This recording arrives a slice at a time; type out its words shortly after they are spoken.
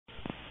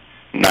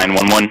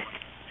911.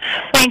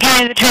 Wayne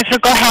County, the transfer,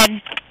 go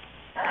ahead.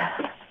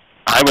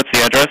 Hi, what's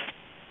the address?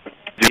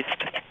 East?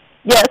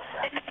 Yes.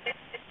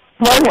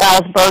 One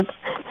Rowsburg.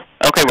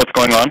 Okay, what's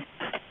going on?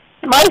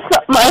 My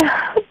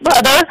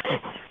brother,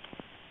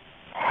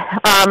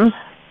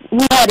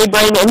 he had a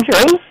brain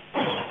injury,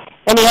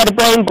 and he had a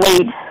brain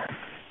bleed.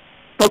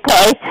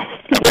 Okay?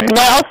 He is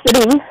now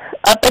sitting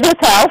up at his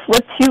house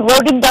with 2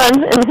 loaded guns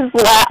in his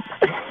lap.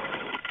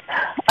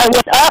 I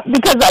went up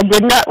because I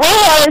did not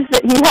realize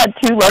that he had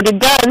 2 loaded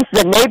guns.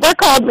 The neighbor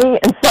called me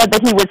and said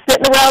that he was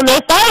sitting around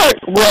their fire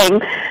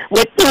wing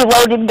with 2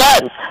 loaded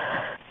guns.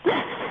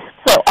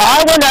 So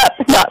I went up,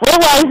 not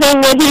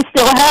realizing that he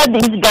still had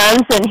these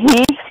guns, and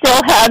he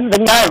still has the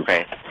guns.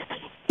 Okay.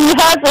 He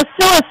has a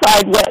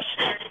suicide wish.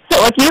 So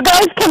if you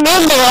guys come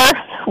in there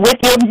with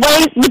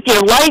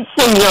your lights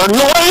and your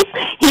noise,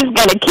 he's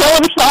going to kill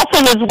himself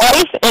and his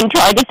wife and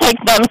try to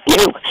take them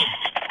too.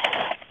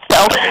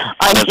 So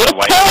I'm just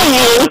telling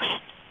you,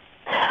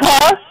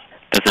 huh?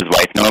 Does his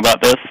wife know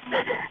about this?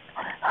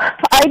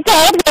 I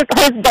told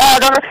his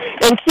daughter,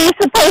 and she's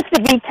supposed to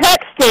be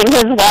texting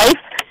his wife,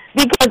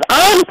 because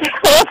I'm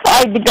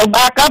terrified to go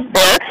back up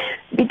there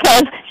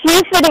because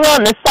she's sitting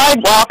on the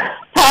sidewalk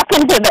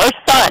talking to their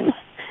son.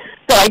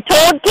 So I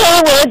told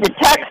Taylor to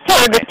text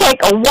her to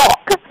take a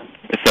walk.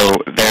 So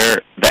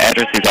the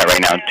address he's at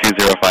right now,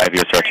 205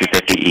 US Road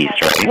 250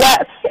 East, right?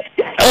 Yes.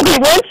 And he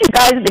wants you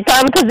guys to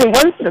come because he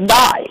wants to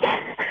die.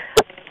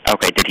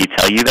 Okay, did he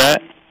tell you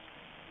that?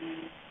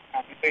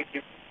 Thank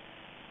you.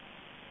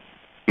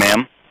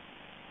 Ma'am?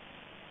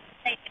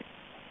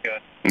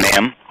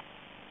 Ma'am?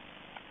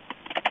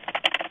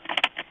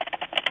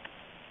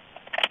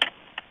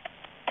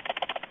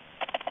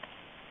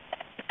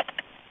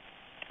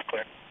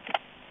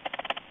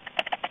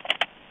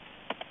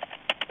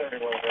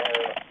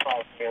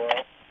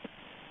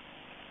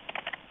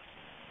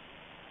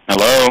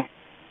 Hello?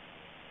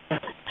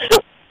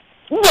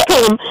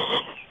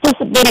 This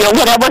video,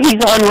 whatever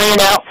he's on, ran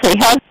out, so he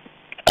has...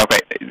 Okay,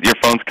 your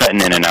phone's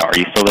cutting in and out. Are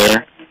you still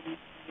there?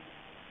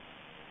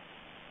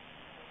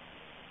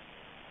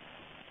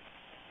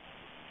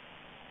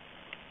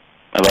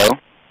 Hello?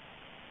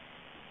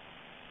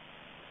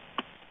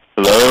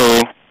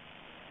 Hello?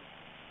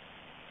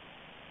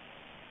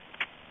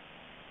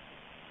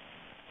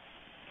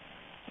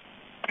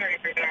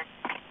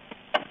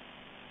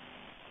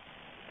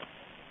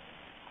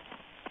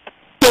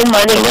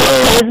 money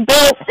is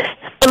built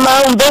in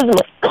my own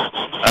business.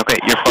 Okay,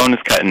 your phone is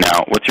cutting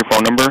out. What's your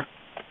phone number?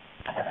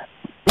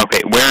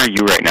 Okay, where are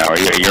you right now? Are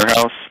you at your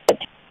house?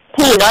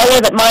 I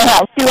live at my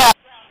house.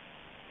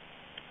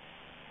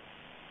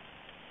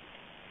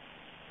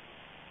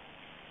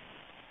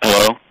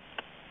 Hello?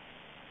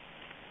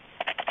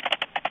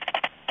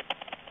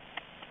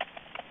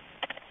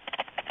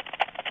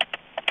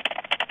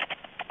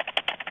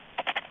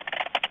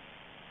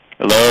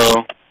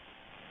 Hello?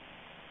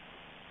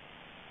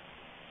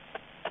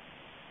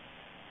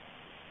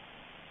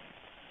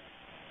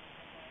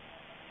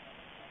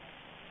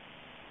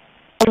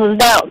 Was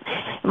down.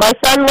 My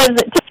son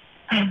lives at...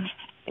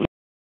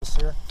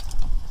 Sir.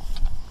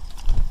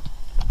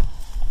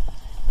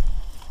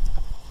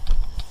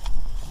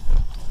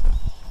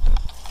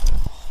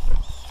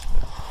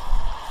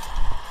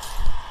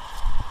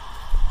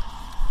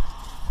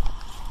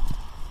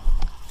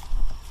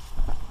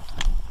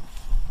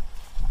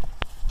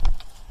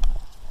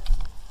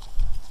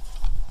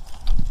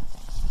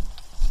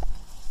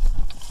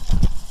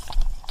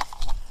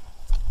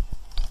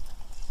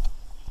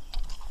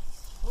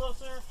 Hello,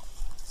 sir.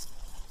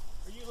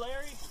 Are you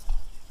Larry?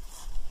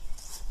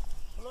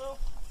 Hello?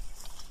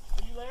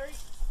 Are you Larry?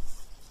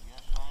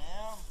 Yes, I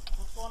am.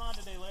 What's going on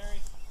today,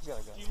 Larry? You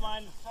gotta go. Do you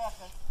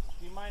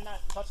mind not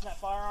touching that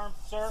firearm,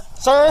 sir?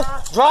 Sir,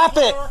 drop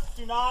it. Sir,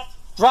 do not.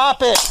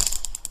 Drop it.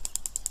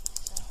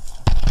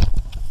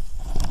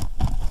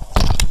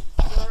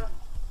 Sir.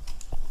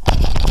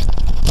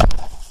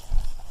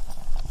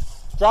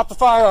 Drop the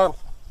firearm.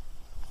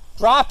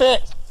 Drop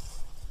it.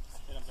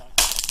 Shit, I'm done.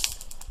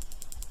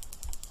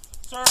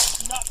 Sir,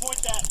 do not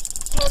point that.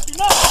 Sir, do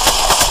not.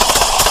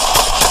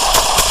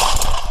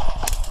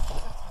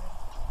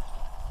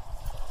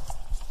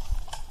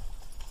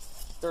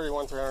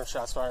 31, 300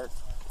 shots fired.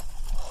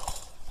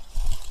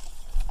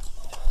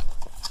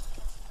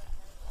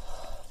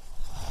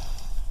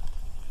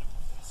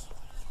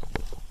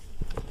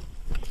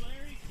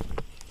 Larry?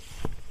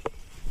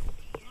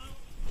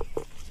 Hello?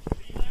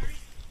 Are you Larry?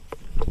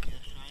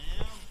 Yes, I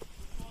am.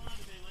 What's going on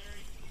today,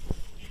 Larry?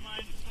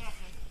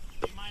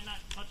 Do you mind not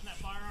touching that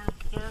firearm,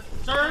 sir?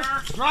 Sir,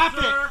 drop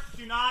it. Sir,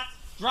 do not.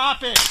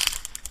 Drop it.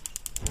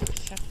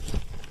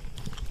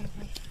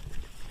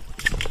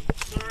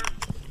 Sir.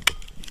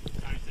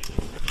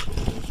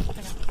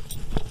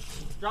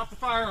 Drop the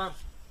firearm.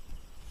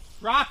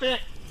 Drop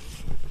it.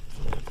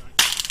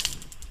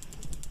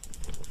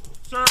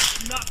 Sir,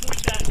 do not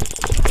point that.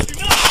 Do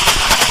not.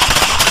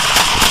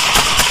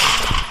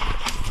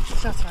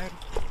 Shots fired.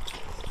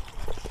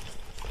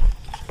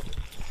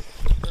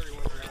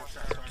 31, 300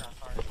 shots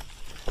fired.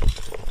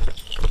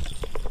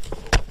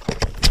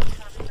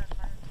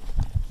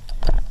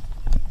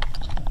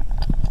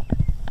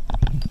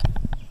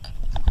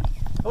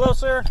 Hello,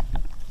 sir.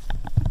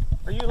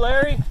 Are you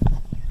Larry?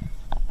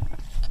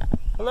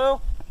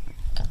 Hello?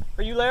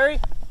 Are you Larry?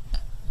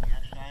 Yes,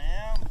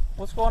 I am.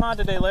 What's going on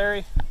today,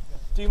 Larry?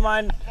 Do you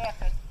mind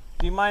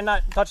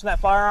not touching that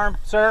firearm,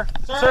 sir?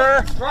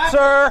 Sir, drop it.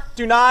 Sir,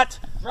 do not.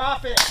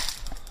 Drop it.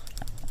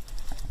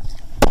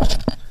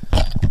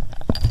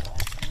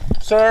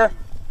 Sir.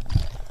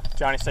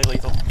 Johnny, stay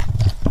lethal.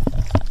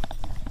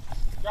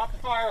 Drop the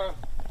firearm.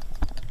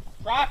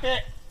 Drop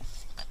it.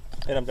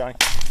 Hit him, Johnny.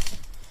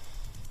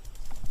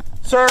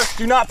 Sir,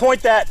 do not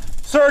point that.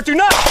 Sir, do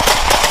not. I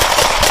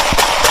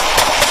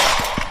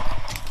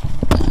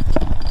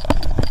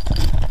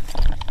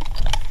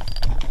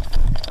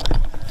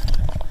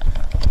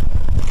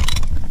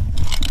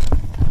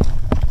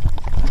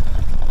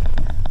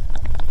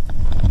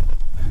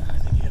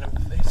think you hit him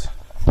in the face.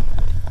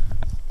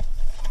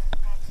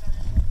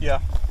 Yeah.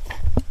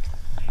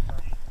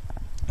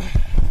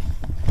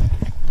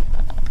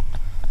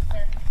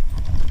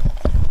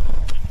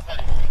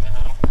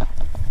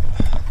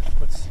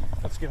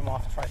 Let's get him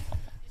off. Try.